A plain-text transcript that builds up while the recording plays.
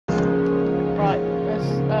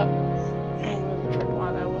there's a trick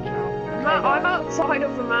wire there, watch out. Okay, Matt, I'm outside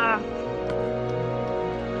of the map.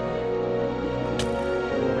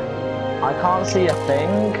 I can't see a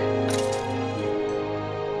thing.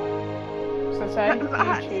 So say,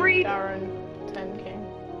 Matt, YouTube, free. Darren, 10 King.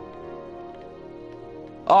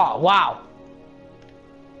 Oh, wow.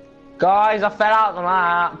 Guys, I fell out the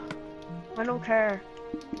map. I don't care.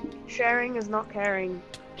 Sharing is not caring.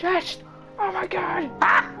 Just! Oh my god!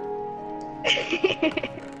 Ah!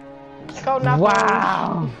 Golden apples.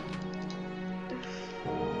 Wow.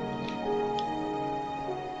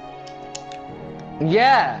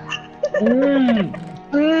 Yeah.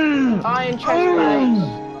 Iron chest plates.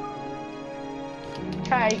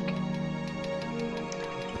 Cake.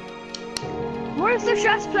 Where's the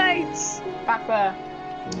chest plates? Back there.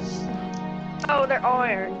 Oh, they're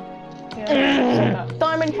iron. Yeah.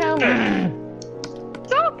 Diamond helmet.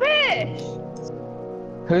 Stop it!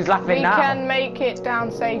 Who's laughing We now? can make it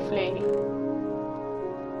down safely.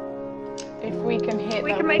 If we can hit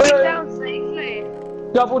We them. can make it down safely.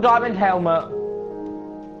 Double diamond helmet.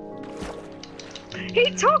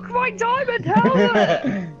 He took my diamond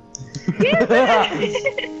helmet! Give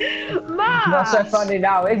it! Matt! Not so funny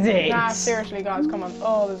now, is it? Nah, seriously guys, come on.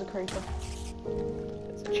 Oh, there's a creeper.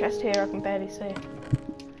 There's a chest here I can barely see.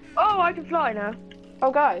 Oh, I can fly now.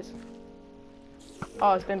 Oh guys.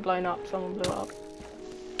 Oh, it's been blown up. Someone blew it up.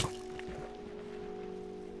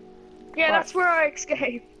 Yeah, Right. that's where I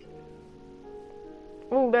escaped.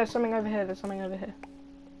 Oh, there's something over here. There's something over here.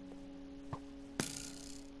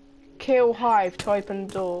 Kill hive to open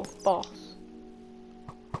door. Boss.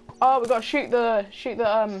 Oh, we gotta shoot the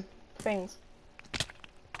things.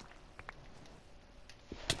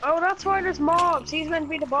 Oh, that's why there's mobs. He's meant to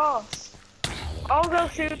be the boss. I'll go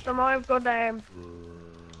shoot them. I've got them.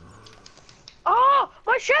 Oh,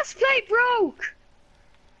 my chest plate broke.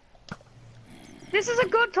 This is a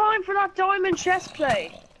good time for that diamond chest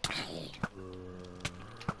plate.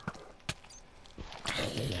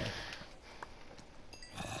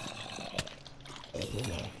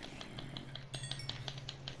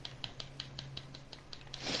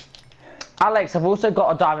 Alex, I've also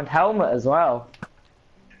got a diamond helmet as well.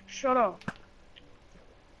 Shut up.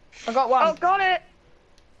 I got one. Oh, got it.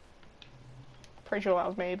 Pretty sure that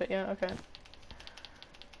was me, but yeah, okay.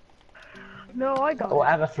 No, I got it.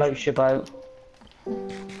 Whatever floats your boat.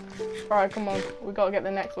 Alright, come on. We gotta get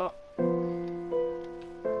the next lot.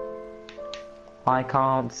 I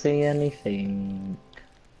can't see anything.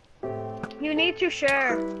 You need to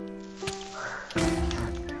share.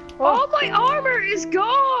 Oh. Oh, my armor is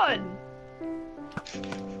gone.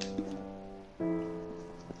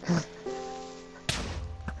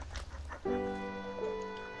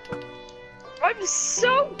 I'm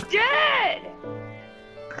so dead.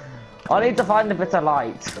 I need to find a bit of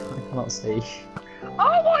light. I cannot see.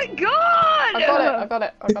 Oh my god! I got it, I got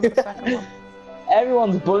it. I got the second one.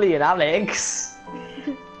 Everyone's bullying Alex.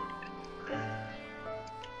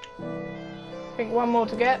 I think one more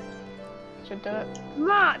to get. Should do it.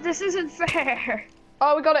 Matt, this isn't fair.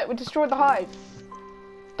 Oh, we got it. We destroyed the hive.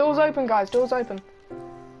 Doors open, guys. Doors open.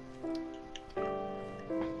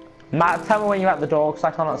 Matt, tell me when you're at the door, because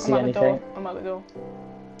I cannot see I'm at the anything. door. I'm at the door.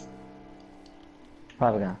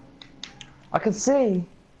 There we go. I can see.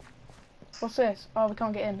 What's this? Oh, we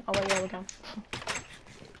can't get in. Oh, wait, yeah, we can.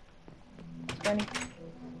 Benny.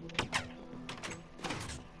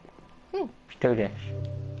 Do this.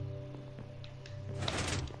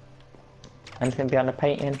 Anything behind the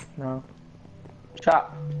painting? No.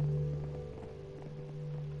 Shut.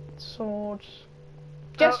 Swords.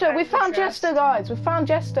 Jester, we found Jester, guys. We found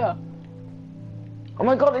Jester. Oh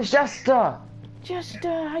my god, it's Jester!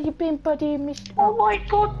 Jester, how you been, buddy, mister? Oh my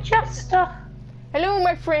god, Jester! Hello,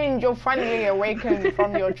 my friend. You're finally awakened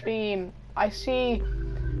from your dream. I see.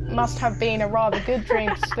 Must have been a rather good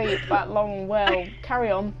dream to sleep that long. Well,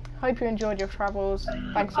 carry on. Hope you enjoyed your travels.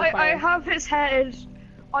 Thanks for I playing. have his head.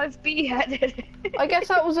 I've beheaded. I guess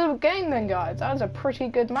that was a game then, guys. That was a pretty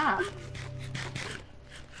good map.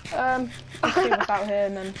 Let's see what's out here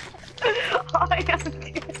and then. I am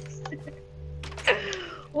pissed.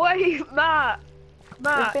 Wait, Matt.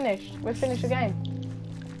 We're finished. We're finished the game.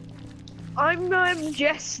 I'm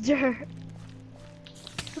Jester.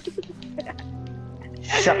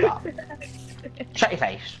 Shut up. Shut your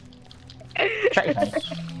face. Shut your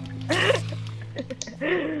face.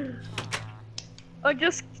 I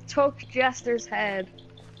just took Jester's head.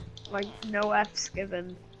 Like, no F's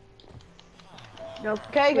given. No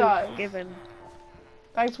Okay, guys. given.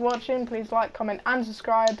 Thanks for watching. Please like, comment, and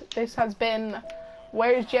subscribe. This has been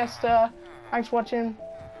Where is Jester? Thanks for watching.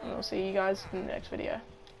 And I'll see you guys in the next video.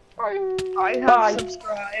 Bye. I have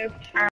subscribed.